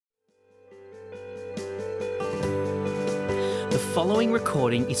following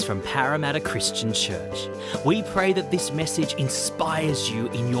recording is from Parramatta Christian Church. We pray that this message inspires you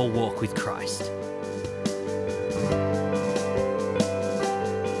in your walk with Christ.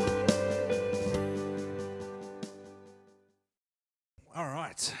 All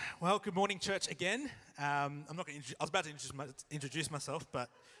right. Well, good morning, church, again. I'm not going to. I was about to introduce myself, but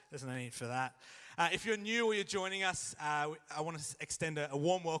there's no need for that. If you're new or you're joining us, I want to extend a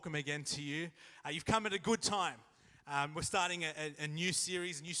warm welcome again to you. You've come at a good time. We're starting a new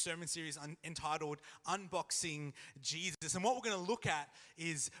series, a new sermon series entitled Unboxing Jesus. And what we're going to look at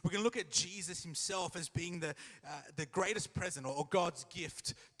is we're going to look at Jesus himself as being the greatest present or God's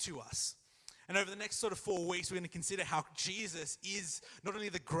gift to us. And over the next sort of 4 weeks, we're going to consider how Jesus is not only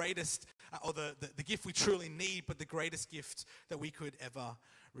the greatest or the gift we truly need, but the greatest gift that we could ever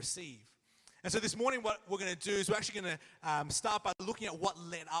receive. And so this morning, what we're going to do is we're actually going to start by looking at what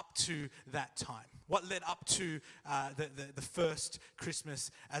led up to that time. What led up to the first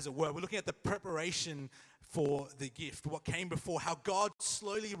Christmas, as it were. We're looking at the preparation for the gift, what came before, how God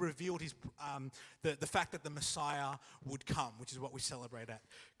slowly revealed the fact that the Messiah would come, which is what we celebrate at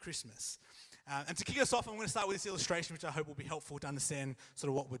Christmas. And to kick us off, I'm going to start with this illustration, which I hope will be helpful to understand sort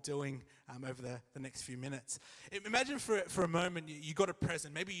of what we're doing over the next few minutes. Imagine for a moment you got a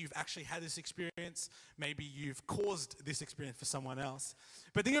present. Maybe you've actually had this experience. Maybe you've caused this experience for someone else.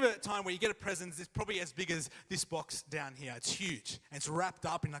 But think of a time where you get a present that's probably as big as this box down here. It's huge. And it's wrapped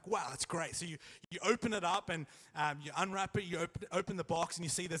up and like, wow, that's great. So you open it up and you unwrap it. You open the box and you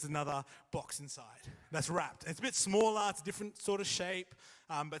see there's another box inside that's wrapped. And it's a bit smaller. It's a different sort of shape.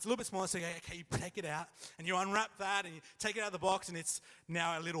 But it's a little bit smaller, so okay, you take it out, and you unwrap that, and you take it out of the box, and it's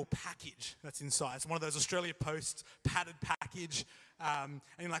now a little package that's inside. It's one of those Australia Post padded package, and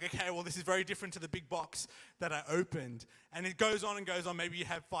you're like, okay, well, this is very different to the big box that I opened. And it goes on and goes on. Maybe you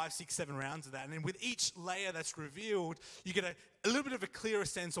have 5, 6, 7 rounds of that, and then with each layer that's revealed, you get a little bit of a clearer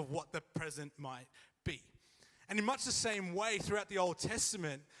sense of what the present might be. And in much the same way, throughout the Old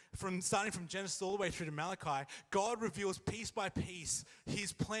Testament, starting from Genesis all the way through to Malachi, God reveals piece by piece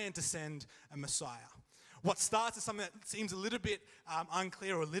his plan to send a Messiah. What starts as something that seems a little bit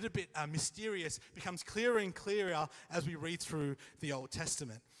unclear or a little bit mysterious becomes clearer and clearer as we read through the Old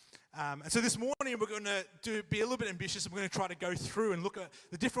Testament. And so this morning we're going to be a little bit ambitious, and we're going to try to go through and look at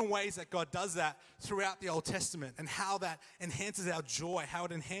the different ways that God does that throughout the Old Testament and how that enhances our joy, how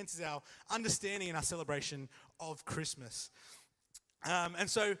it enhances our understanding and our celebration of Christmas. And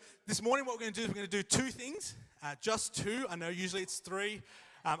so this morning what we're going to do is we're going to do 2 things, just 2. I know usually it's 3.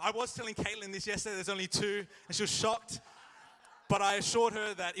 I was telling Caitlin this yesterday, there's only 2, and she was shocked. But I assured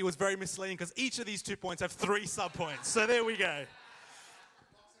her that it was very misleading because each of these 2 points have 3 sub-points. So there we go.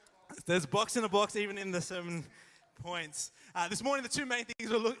 There's a box in a box, even in the 7 points. This morning,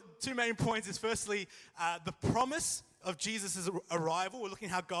 the 2 main points is firstly the promise of Jesus' arrival. We're looking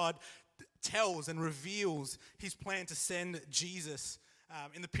at how God tells and reveals his plan to send Jesus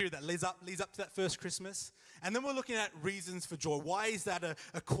in the period that leads up to that first Christmas. And then we're looking at reasons for joy. Why is that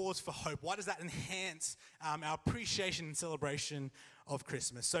a cause for hope? Why does that enhance our appreciation and celebration of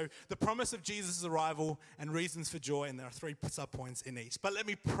Christmas? So the promise of Jesus' arrival and reasons for joy, and there are 3 sub-points in each. But let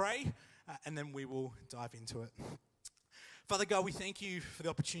me pray, and then we will dive into it. Father God, we thank you for the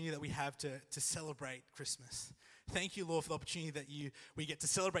opportunity that we have to celebrate Christmas. Thank you, Lord, for the opportunity that we get to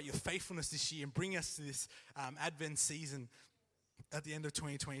celebrate your faithfulness this year and bring us to this Advent season at the end of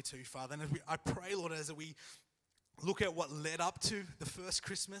 2022, Father. And I pray, Lord, as we look at what led up to the first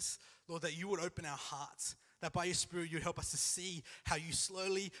Christmas, Lord, that you would open our hearts, that by your Spirit you would help us to see how you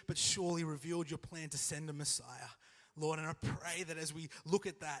slowly but surely revealed your plan to send a Messiah. Lord, and I pray that as we look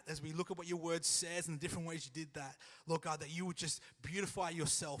at that, as we look at what your word says and the different ways you did that, Lord God, that you would just beautify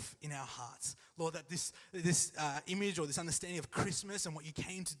yourself in our hearts. Lord, that this image or this understanding of Christmas and what you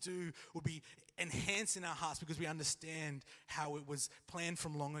came to do would be enhanced in our hearts because we understand how it was planned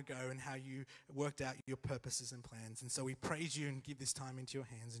from long ago and how you worked out your purposes and plans. And so we praise you and give this time into your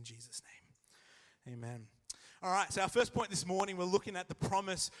hands in Jesus' name. Amen. All right, so our first point this morning, we're looking at the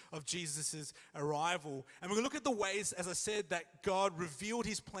promise of Jesus' arrival. And we're going to look at the ways, as I said, that God revealed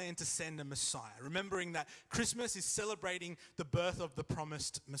his plan to send a Messiah. Remembering that Christmas is celebrating the birth of the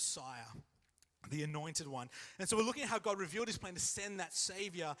promised Messiah, the anointed one. And so we're looking at how God revealed his plan to send that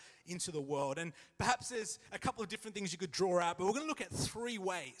Savior into the world. And perhaps there's a couple of different things you could draw out, but we're going to look at 3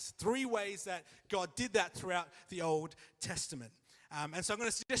 ways that God did that throughout the Old Testament. And so I'm going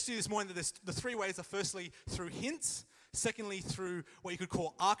to suggest to you this morning that the 3 ways are firstly through hints, Secondly, through what you could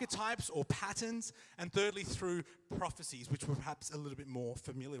call archetypes or patterns. And thirdly, through prophecies, which we're perhaps a little bit more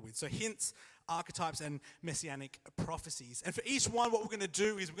familiar with. So hints, archetypes, and messianic prophecies. And for each one, what we're going to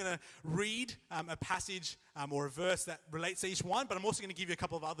do is we're going to read a passage or a verse that relates to each one. But I'm also going to give you a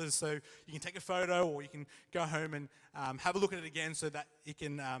couple of others so you can take a photo or you can go home and have a look at it again so that it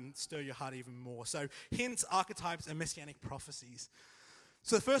can stir your heart even more. So hints, archetypes, and messianic prophecies.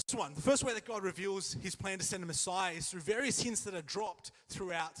 So the first way that God reveals his plan to send a Messiah is through various hints that are dropped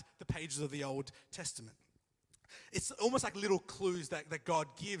throughout the pages of the Old Testament. It's almost like little clues that God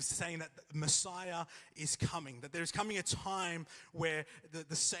gives saying that the Messiah is coming, that there is coming a time where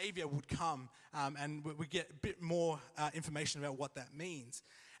the Savior would come, and we get a bit more information about what that means.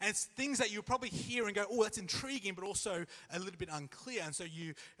 And it's things that you'll probably hear and go, oh, that's intriguing, but also a little bit unclear. And so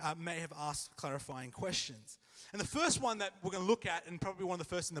you may have asked clarifying questions. And the first one that we're going to look at, and probably one of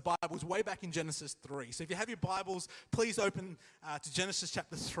the first in the Bible, is way back in Genesis 3. So if you have your Bibles, please open to Genesis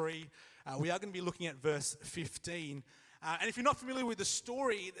chapter 3. We are going to be looking at verse 15. And if you're not familiar with the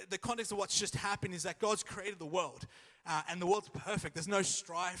story, the context of what's just happened is that God's created the world. And the world's perfect. There's no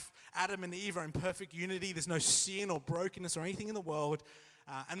strife. Adam and Eve are in perfect unity. There's no sin or brokenness or anything in the world.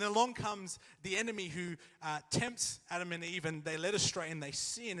 And then along comes the enemy who tempts Adam and Eve, and they led astray and they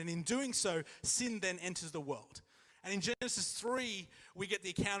sin. And in doing so, sin then enters the world. And in Genesis 3, we get the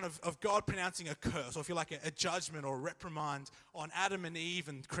account of God pronouncing a curse, or if you like, a judgment or a reprimand on Adam and Eve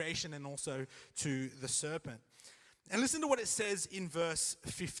and creation, and also to the serpent. And listen to what it says in verse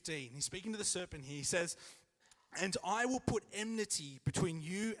 15. He's speaking to the serpent here. He says, "And I will put enmity between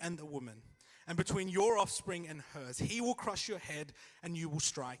you and the woman, and between your offspring and hers. He will crush your head, and you will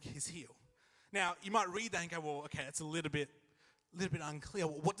strike his heel." Now, you might read that and go, well, okay, that's a little bit unclear.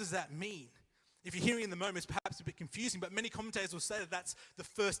 Well, what does that mean? If you're hearing in the moment, it's perhaps a bit confusing, but many commentators will say that that's the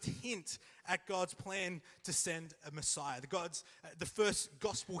first hint at God's plan to send a Messiah, the first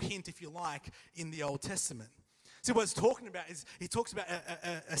gospel hint, if you like, in the Old Testament. See, what it's talking about is, he talks about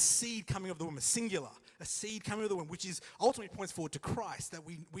a seed coming of the woman, singular, a seed coming of the woman, which is ultimately points forward to Christ, that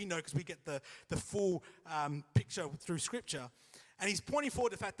we know because we get the full picture through Scripture. And he's pointing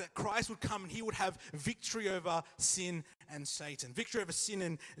forward to the fact that Christ would come and he would have victory over sin and Satan, victory over sin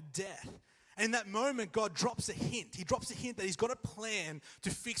and death. And in that moment, God drops a hint. He drops a hint that he's got a plan to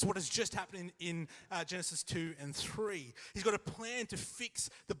fix what has just happened in Genesis 2 and 3. He's got a plan to fix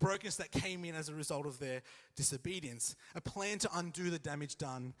the brokenness that came in as a result of their disobedience. A plan to undo the damage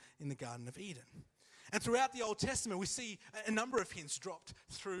done in the Garden of Eden. And throughout the Old Testament, we see a number of hints dropped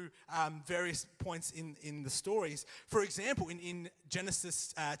through various points in the stories. For example, in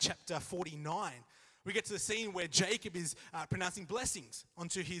Genesis chapter 49, we get to the scene where Jacob is pronouncing blessings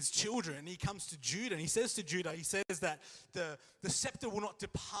onto his children. And he comes to Judah, and he says to Judah, he says that the scepter will not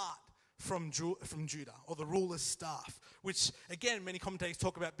depart from Judah, or the ruler's staff, which, again, many commentators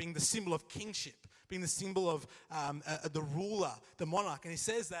talk about being the symbol of kingship, being the symbol of the ruler, the monarch. And he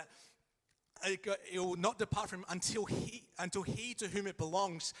says that it will not depart from him until he to whom it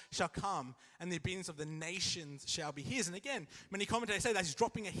belongs shall come, and the obedience of the nations shall be his. And again, many commentators say that he's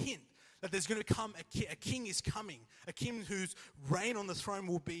dropping a hint that there's going to come a king is coming, a king whose reign on the throne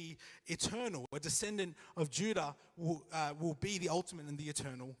will be eternal. A descendant of Judah will be the ultimate and the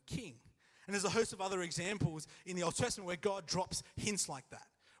eternal king. And there's a host of other examples in the Old Testament where God drops hints like that,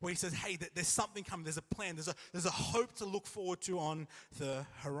 where he says, hey, there's something coming, there's a plan, there's a hope to look forward to on the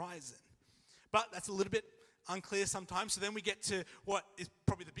horizon. But that's a little bit unclear sometimes. So then we get to what is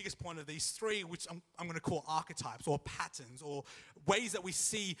probably the biggest point of these three, which I'm going to call archetypes or patterns, or ways that we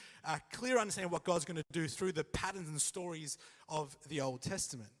see a clear understanding of what God's going to do through the patterns and stories of the Old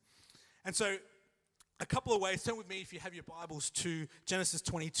Testament. And so a couple of ways. Turn with me, if you have your Bibles, to Genesis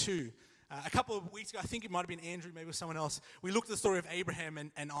 22. A couple of weeks ago, I think it might have been Andrew, maybe it was someone else, we looked at the story of Abraham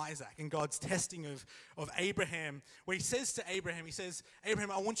and Isaac and God's testing of Abraham, where he says to Abraham, Abraham,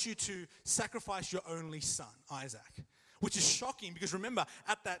 I want you to sacrifice your only son, Isaac. Which is shocking because remember,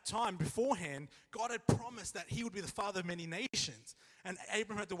 at that time beforehand, God had promised that he would be the father of many nations. And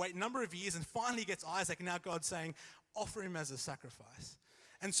Abraham had to wait a number of years and finally gets Isaac. And now God's saying, offer him as a sacrifice.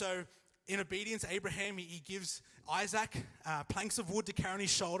 And so in obedience, Abraham, he gives Isaac planks of wood to carry on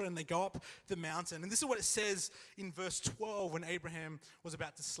his shoulder, and they go up the mountain. And this is what it says in verse 12 when Abraham was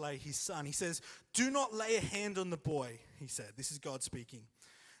about to slay his son. He says, do not lay a hand on the boy, he said. This is God speaking.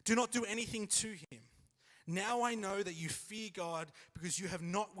 Do not do anything to him. Now I know that you fear God because you have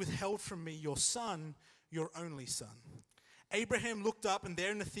not withheld from me your son, your only son. Abraham looked up, and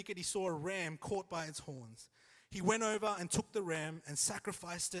there in the thicket he saw a ram caught by its horns. He went over and took the ram and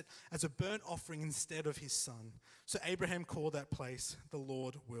sacrificed it as a burnt offering instead of his son. So Abraham called that place, the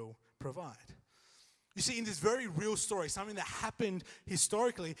Lord will provide. You see, in this very real story, something that happened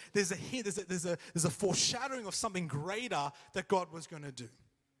historically, there's a hint, there's a foreshadowing of something greater that God was going to do.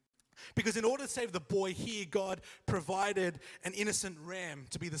 Because in order to save the boy here, God provided an innocent ram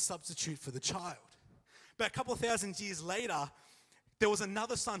to be the substitute for the child. But a couple of thousand years later, there was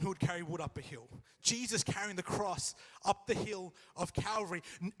another son who would carry wood up a hill. Jesus carrying the cross up the hill of Calvary.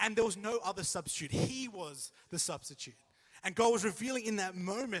 And there was no other substitute. He was the substitute. And God was revealing in that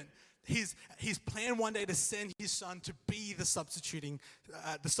moment his plan one day to send his son to be the substitute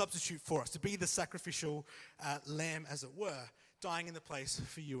for us, to be the sacrificial lamb, as it were, dying in the place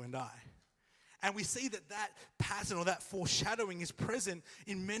for you and I. And we see that pattern or that foreshadowing is present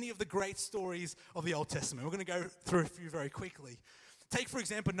in many of the great stories of the Old Testament. We're going to go through a few very quickly. Take, for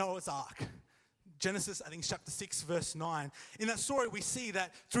example, Noah's Ark. Genesis, I think, chapter 6, verse 9. In that story, we see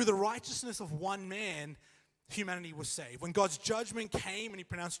that through the righteousness of one man, humanity was saved. When God's judgment came and he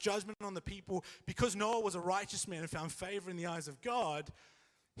pronounced judgment on the people, because Noah was a righteous man and found favor in the eyes of God,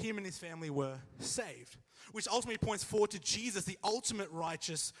 him and his family were saved. Which ultimately points forward to Jesus, the ultimate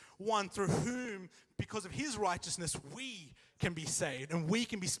righteous one, through whom, because of his righteousness, we can be saved and we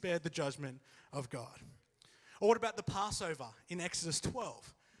can be spared the judgment of God. Or what about the Passover in Exodus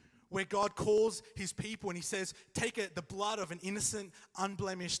 12? Where God calls his people and he says, take the blood of an innocent,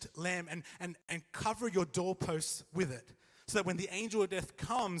 unblemished lamb and cover your doorposts with it, so that when the angel of death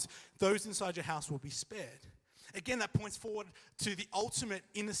comes, those inside your house will be spared. Again, that points forward to the ultimate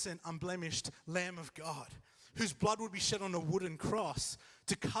innocent, unblemished Lamb of God, whose blood would be shed on a wooden cross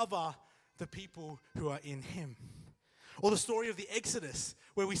to cover the people who are in him. Or the story of the Exodus,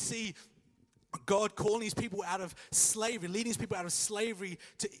 where we see God calling his people out of slavery, leading his people out of slavery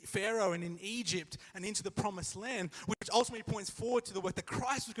to Pharaoh and in Egypt and into the promised land, which ultimately points forward to the work that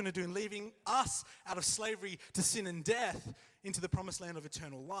Christ was going to do in leading us out of slavery to sin and death into the promised land of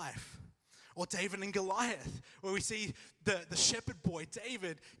eternal life. Or David and Goliath, where we see the shepherd boy,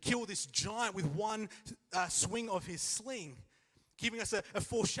 David, kill this giant with one swing of his sling, giving us a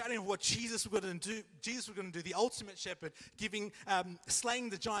foreshadowing of what Jesus was going to do. Jesus was going to do, the ultimate shepherd, slaying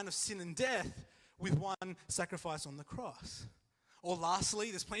the giant of sin and death with one sacrifice on the cross. Or lastly,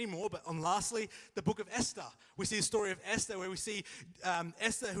 there's plenty more, but lastly, the book of Esther. We see the story of Esther, where we see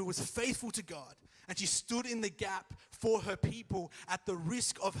Esther, who was faithful to God, and she stood in the gap for her people at the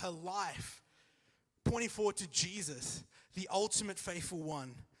risk of her life, pointing forward to Jesus, the ultimate faithful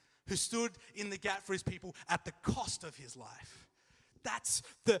one, who stood in the gap for his people at the cost of his life. That's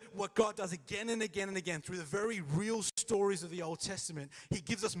what God does again and again and again through the very real stories of the Old Testament. He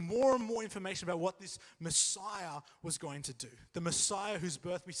gives us more and more information about what this Messiah was going to do. The Messiah whose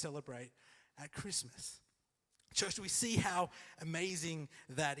birth we celebrate at Christmas. Church, we see how amazing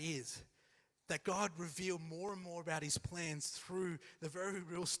that is. That God revealed more and more about his plans through the very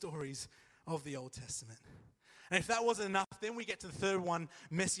real stories of the Old Testament. And if that wasn't enough, then we get to the third one,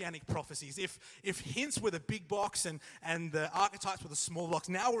 messianic prophecies. If hints were the big box and the archetypes were the small box,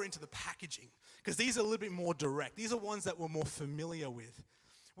 now we're into the packaging, because these are a little bit more direct. These are ones that we're more familiar with.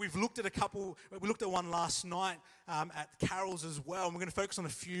 We've looked at a couple. We looked at one last night at carols as well, and we're going to focus on a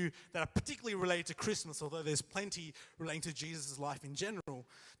few that are particularly related to Christmas, although there's plenty relating to Jesus' life in general.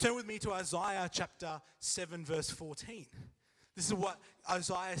 Turn with me to Isaiah chapter 7, verse 14. This is what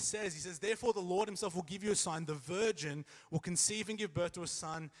Isaiah says. He says, therefore the Lord himself will give you a sign. The virgin will conceive and give birth to a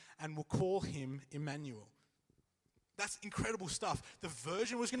son and will call him Emmanuel. That's incredible stuff. The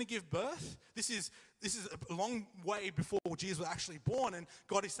virgin was going to give birth. This is a long way before Jesus was actually born. And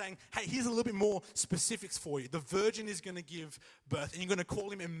God is saying, hey, here's a little bit more specifics for you. The virgin is going to give birth. And you're going to call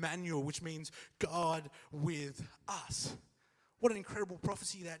him Emmanuel, which means God with us. What an incredible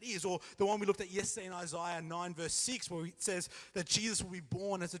prophecy that is. Or the one we looked at yesterday in Isaiah 9 verse 6, where it says that Jesus will be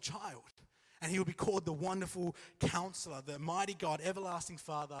born as a child. And he will be called the Wonderful Counselor, the Mighty God, Everlasting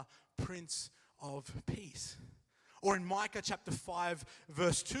Father, Prince of Peace. Or in Micah chapter 5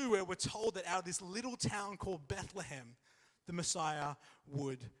 verse 2, where we're told that out of this little town called Bethlehem, the Messiah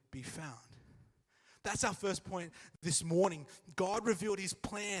would be found. That's our first point this morning. God revealed his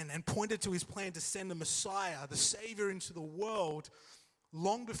plan and pointed to his plan to send the Messiah, the Savior, into the world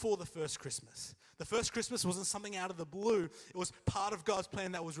long before the first Christmas. The first Christmas wasn't something out of the blue. It was part of God's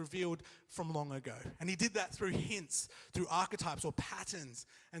plan that was revealed from long ago. And he did that through hints, through archetypes or patterns,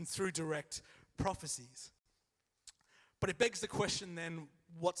 and through direct prophecies. But it begs the question then,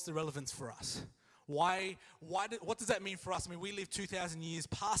 what's the relevance for us? What does that mean for us? I mean, we live 2,000 years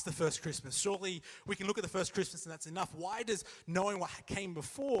past the first Christmas. Surely we can look at the first Christmas and that's enough. Why does knowing what came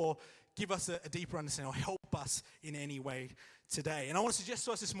before give us a deeper understanding or help us in any way today? And I want to suggest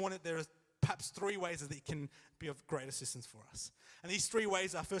to us this morning that there are perhaps three ways that it can be of great assistance for us. And these three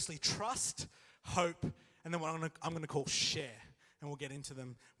ways are firstly trust, hope, and then what I'm going to call share. And we'll get into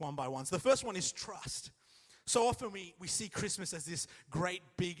them one by one. So the first one is trust. So often we see Christmas as this great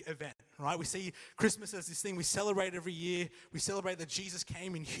big event, right? We see Christmas as this thing we celebrate every year. We celebrate that Jesus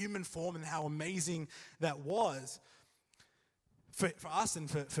came in human form and how amazing that was for us and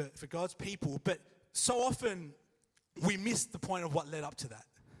for God's people. But so often we miss the point of what led up to that.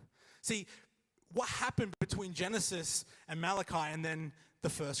 See, what happened between Genesis and Malachi and then the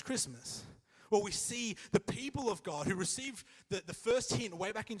first Christmas? Well, we see the people of God who received the first hint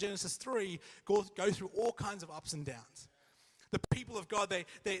way back in Genesis 3 go through all kinds of ups and downs. The people of God,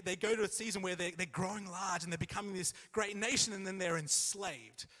 they go to a season where they're growing large and they're becoming this great nation, and then they're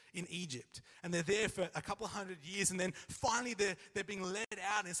enslaved in Egypt. And they're there for a couple of 100 years, and then finally they're being led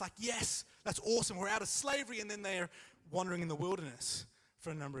out, and it's like, yes, that's awesome, we're out of slavery, and then they're wandering in the wilderness for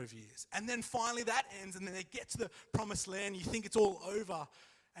a number of years. And then finally that ends, and then they get to the promised land. You think it's all over,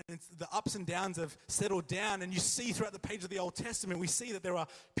 and the ups and downs have settled down, and you see throughout the page of the Old Testament, we see that there are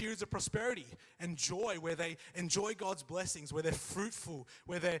periods of prosperity and joy where they enjoy God's blessings, where they're fruitful,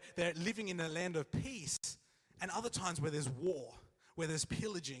 where they're living in a land of peace, and other times where there's war, where there's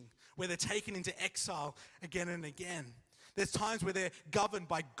pillaging, where they're taken into exile again and again. There's times where they're governed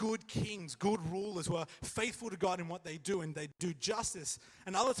by good kings, good rulers who are faithful to God in what they do, and they do justice,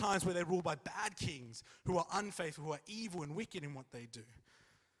 and other times where they're ruled by bad kings who are unfaithful, who are evil and wicked in what they do.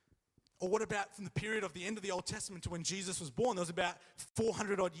 Or what about from the period of the end of the Old Testament to when Jesus was born? There was about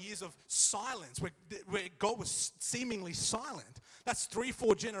 400 odd years of silence where God was seemingly silent. That's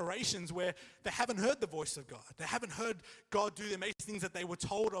 3-4 generations where they haven't heard the voice of God. They haven't heard God do the amazing things that they were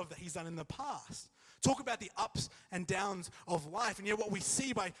told of that he's done in the past. Talk about the ups and downs of life. And yet what we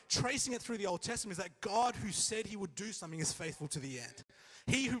see by tracing it through the Old Testament is that God who said he would do something is faithful to the end.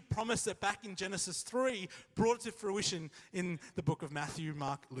 He who promised it back in Genesis 3 brought it to fruition in the book of Matthew,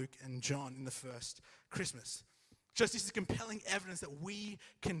 Mark, Luke, and John in the first Christmas. Just this is compelling evidence that we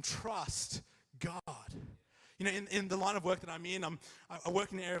can trust God. You know, in the line of work that I'm in, I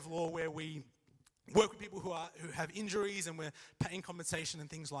work in an area of law where we work with people who have injuries, and we're paying compensation and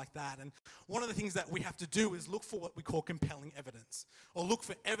things like that. And one of the things that we have to do is look for what we call compelling evidence, or look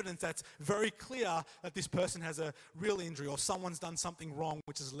for evidence that's very clear that this person has a real injury or someone's done something wrong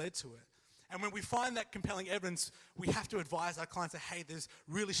which has led to it. And when we find that compelling evidence, we have to advise our clients that, hey, there's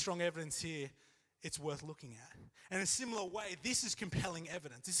really strong evidence here, it's worth looking at. And in a similar way, this is compelling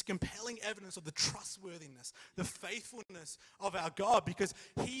evidence. This is compelling evidence of the trustworthiness, the faithfulness of our God, because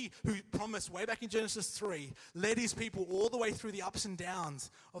he who promised way back in Genesis 3 led his people all the way through the ups and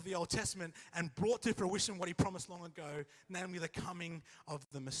downs of the Old Testament and brought to fruition what he promised long ago, namely the coming of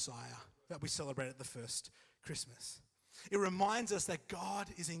the Messiah that we celebrate at the first Christmas. It reminds us that God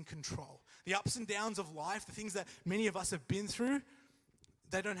is in control. The ups and downs of life, the things that many of us have been through,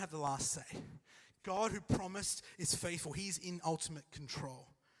 they don't have the last say. God who promised is faithful. He's in ultimate control.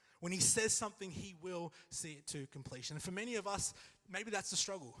 When he says something, he will see it to completion. And for many of us, maybe that's the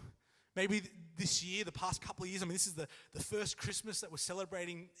struggle. Maybe this year, the past couple of years, this is the first Christmas that we're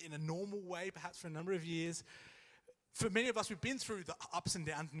celebrating in a normal way, perhaps for a number of years. For many of us, we've been through the ups and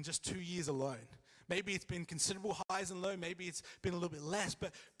downs in just 2 years alone. Maybe it's been considerable highs and lows. Maybe it's been a little bit less.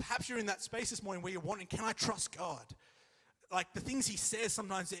 But perhaps you're in that space this morning where you're wondering, can I trust God? Like the things he says,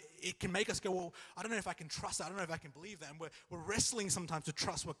 sometimes it can make us go, well, I don't know if I can trust that. I don't know if I can believe that. And we're wrestling sometimes to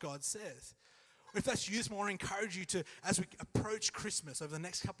trust what God says. If that's you this morning, I encourage you to, as we approach Christmas over the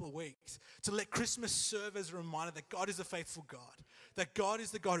next couple of weeks, to let Christmas serve as a reminder that God is a faithful God, that God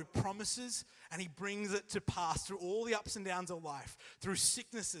is the God who promises and he brings it to pass through all the ups and downs of life, through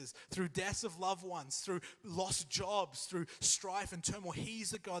sicknesses, through deaths of loved ones, through lost jobs, through strife and turmoil.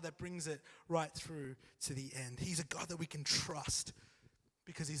 He's the God that brings it right through to the end. He's a God that we can trust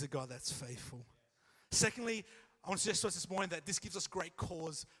because he's a God that's faithful. Secondly, I want to suggest to us this morning that this gives us great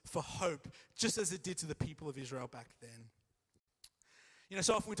cause for hope, just as it did to the people of Israel back then. You know,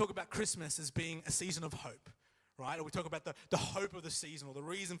 so often we talk about Christmas as being a season of hope, right? Or we talk about the hope of the season or the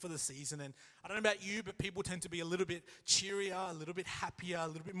reason for the season. And I don't know about you, but people tend to be a little bit cheerier, a little bit happier, a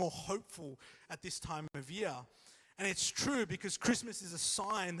little bit more hopeful at this time of year. And it's true because Christmas is a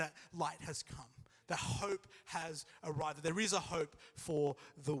sign that light has come, that hope has arrived, that there is a hope for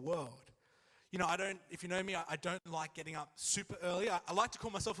the world. You know, if you know me, I don't like getting up super early. I like to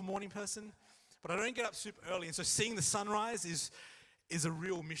call myself a morning person, but I don't get up super early. And so seeing the sunrise is a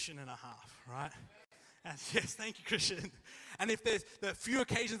real mission and a half, right? And yes, thank you, Christian. And if there's the few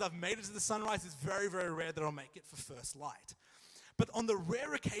occasions I've made it to the sunrise, it's very, very rare that I'll make it for first light. But on the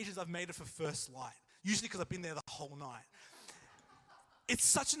rare occasions I've made it for first light, usually because I've been there the whole night, It's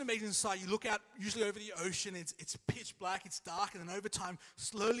such an amazing sight. You look out usually over the ocean, it's pitch black, it's dark, and then over time,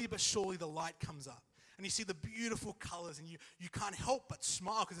 slowly but surely, the light comes up. And you see the beautiful colors, and you can't help but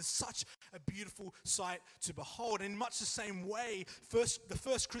smile because it's such a beautiful sight to behold. And in much the same way, the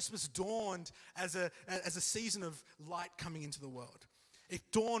first Christmas dawned as a season of light coming into the world. It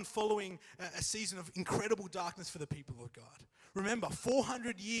dawned following a season of incredible darkness for the people of God. Remember,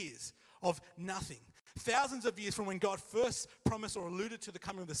 400 years of nothing. Thousands of years from when God first promised or alluded to the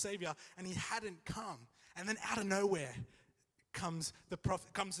coming of the Savior, and he hadn't come. And then out of nowhere comes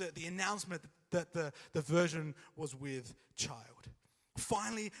the announcement that the virgin was with child.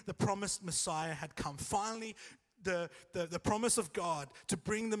 Finally, the promised Messiah had come. Finally, the promise of God to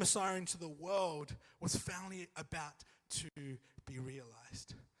bring the Messiah into the world was finally about to be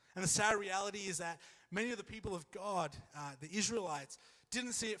realized. And the sad reality is that many of the people of God, the Israelites,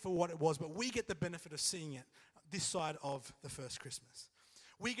 didn't see it for what it was, but we get the benefit of seeing it this side of the first Christmas.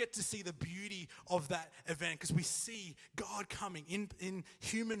 We get to see the beauty of that event because we see God coming in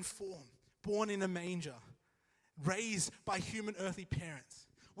human form, born in a manger, raised by human earthly parents.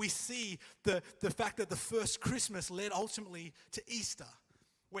 We see the fact that the first Christmas led ultimately to Easter,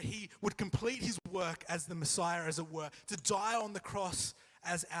 where he would complete his work as the Messiah, as it were, to die on the cross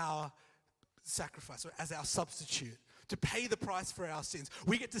as our sacrifice, or as our substitute, to pay the price for our sins.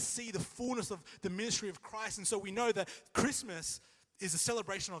 We get to see the fullness of the ministry of Christ, and so we know that Christmas is a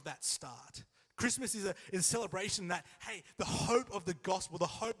celebration of that start. Christmas is a celebration that, hey, the hope of the gospel, the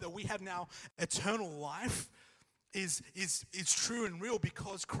hope that we have now eternal life is true and real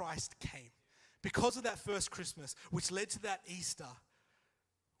because Christ came. Because of that first Christmas, which led to that Easter,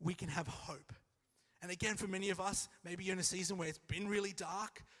 we can have hope. And again, for many of us, maybe you're in a season where it's been really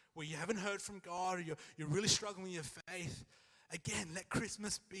dark, where you haven't heard from God, or you're really struggling with your faith. Again, let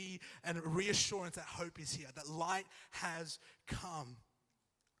Christmas be a reassurance that hope is here, that light has come.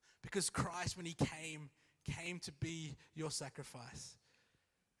 Because Christ, when he came to be your sacrifice.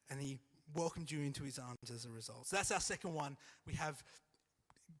 And he welcomed you into his arms as a result. So that's our second one. We have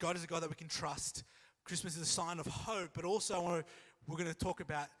God is a God that we can trust. Christmas is a sign of hope, but also we're going to talk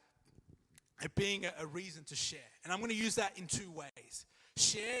about it being a reason to share. And I'm going to use that in two ways.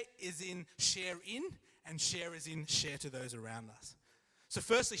 Share is in share in, and share is in share to those around us. So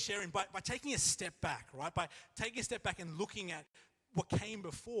firstly, sharing by taking a step back, right? By taking a step back and looking at what came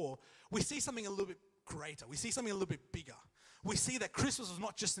before, we see something a little bit greater. We see something a little bit bigger. We see that Christmas was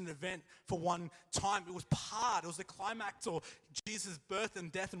not just an event for one time. It was the climax, or Jesus' birth and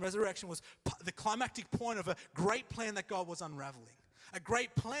death and resurrection was the climactic point of a great plan that God was unraveling. A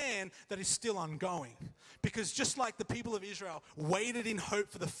great plan that is still ongoing. Because just like the people of Israel waited in hope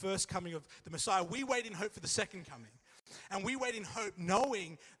for the first coming of the Messiah, we wait in hope for the second coming. And we wait in hope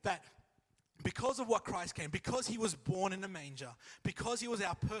knowing that because of what Christ came, because he was born in a manger, because he was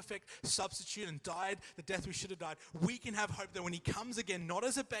our perfect substitute and died the death we should have died, we can have hope that when he comes again, not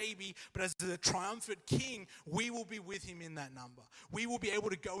as a baby, but as a triumphant king, we will be with him in that number. We will be able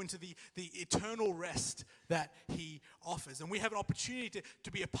to go into the eternal rest that he offers. And we have an opportunity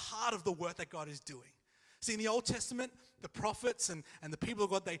to be a part of the work that God is doing. See, in the Old Testament, the prophets and the people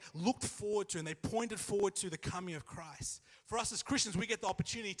of God, they looked forward to and they pointed forward to the coming of Christ. For us as Christians, we get the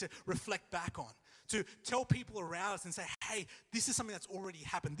opportunity to reflect back on, to tell people around us and say, hey, this is something that's already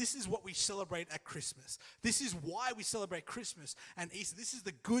happened. This is what we celebrate at Christmas. This is why we celebrate Christmas and Easter. This is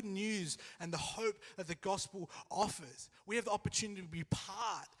the good news and the hope that the gospel offers. We have the opportunity to be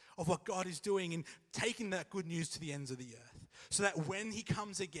part of what God is doing in taking that good news to the ends of the earth, so that when he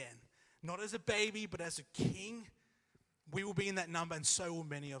comes again, not as a baby, but as a king, we will be in that number, and so will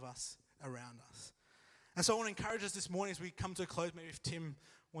many of us around us. And so I want to encourage us this morning as we come to a close, maybe if Tim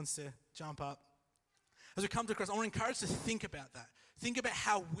wants to jump up. As we come to a close, I want to encourage us to think about that. Think about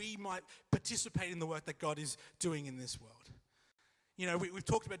how we might participate in the work that God is doing in this world. You know, we've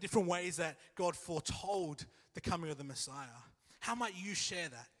talked about different ways that God foretold the coming of the Messiah. How might you share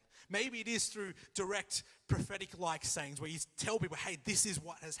that? Maybe it is through direct prophetic-like sayings where you tell people, hey, this is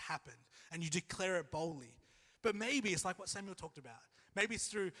what has happened, and you declare it boldly. But maybe it's like what Samuel talked about. Maybe it's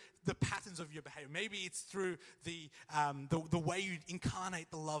through the patterns of your behavior. Maybe it's through the way you incarnate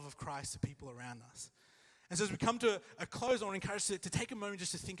the love of Christ to people around us. And so as we come to a close, I want to encourage you to take a moment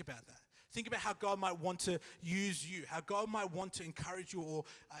just to think about that. Think about how God might want to use you, how God might want to encourage you or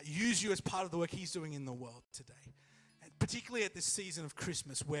use you as part of the work he's doing in the world today. And particularly at this season of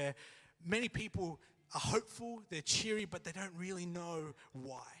Christmas where many people are hopeful, they're cheery, but they don't really know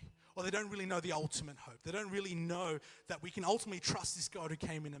why. Or they don't really know the ultimate hope. They don't really know that we can ultimately trust this God who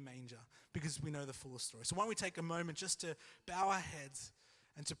came in a manger because we know the full story. So why don't we take a moment just to bow our heads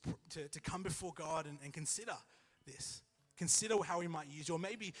and to come before God and consider this. consider how we might use you, or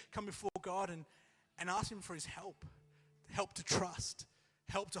maybe come before God and ask him for his help to trust,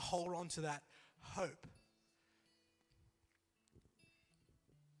 help to hold on to that hope.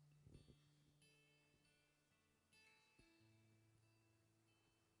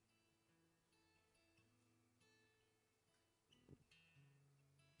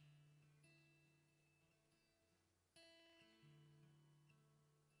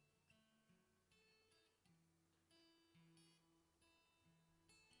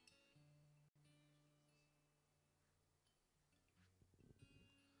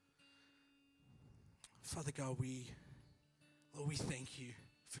 Father God, Lord, we thank you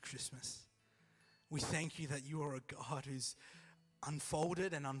for Christmas. We thank you that you are a God who's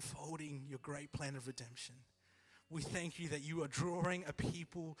unfolded and unfolding your great plan of redemption. We thank you that you are drawing a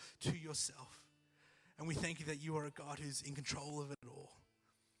people to yourself. And we thank you that you are a God who's in control of it all.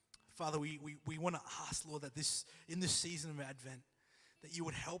 Father, we want to ask, Lord, that in this season of Advent, that you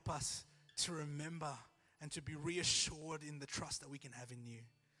would help us to remember and to be reassured in the trust that we can have in you.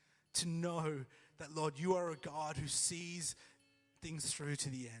 To know that, Lord, you are a God who sees things through to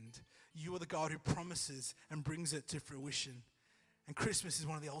the end. You are the God who promises and brings it to fruition. And Christmas is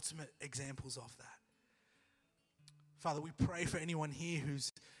one of the ultimate examples of that. Father, we pray for anyone here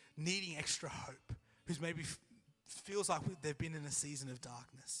who's needing extra hope, who's maybe feels like they've been in a season of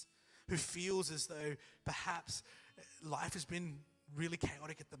darkness, who feels as though perhaps life has been really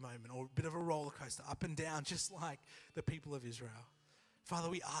chaotic at the moment, or a bit of a roller coaster, up and down, just like the people of Israel. Father,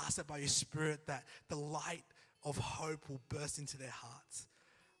 we ask that by your Spirit that the light of hope will burst into their hearts.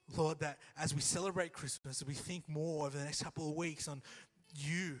 Lord, that as we celebrate Christmas, we think more over the next couple of weeks on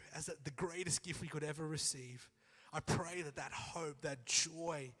you as the greatest gift we could ever receive. I pray that that hope, that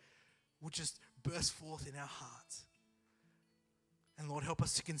joy will just burst forth in our hearts. And Lord, help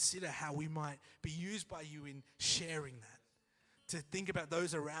us to consider how we might be used by you in sharing that. To think about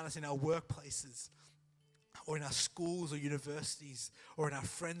those around us in our workplaces, or in our schools or universities, or in our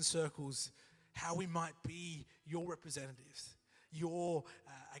friend circles, how we might be your representatives, your,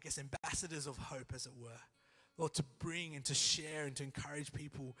 ambassadors of hope, as it were. Lord, to bring and to share and to encourage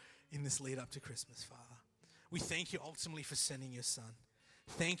people in this lead up to Christmas, Father. We thank you ultimately for sending your Son.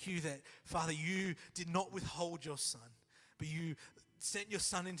 Thank you that, Father, you did not withhold your Son, but you sent your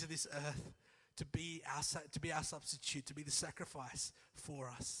Son into this earth to be our substitute, to be the sacrifice for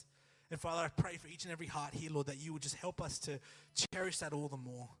us. And Father, I pray for each and every heart here, Lord, that you would just help us to cherish that all the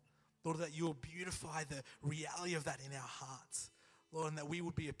more. Lord, that you will beautify the reality of that in our hearts. Lord, and that we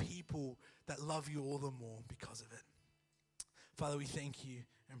would be a people that love you all the more because of it. Father, we thank you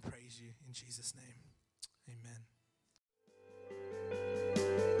and praise you in Jesus' name. Amen.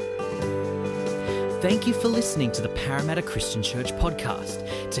 Thank you for listening to the Parramatta Christian Church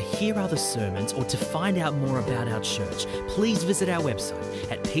podcast. To hear other sermons or to find out more about our church, please visit our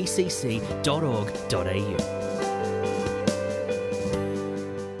website at pcc.org.au.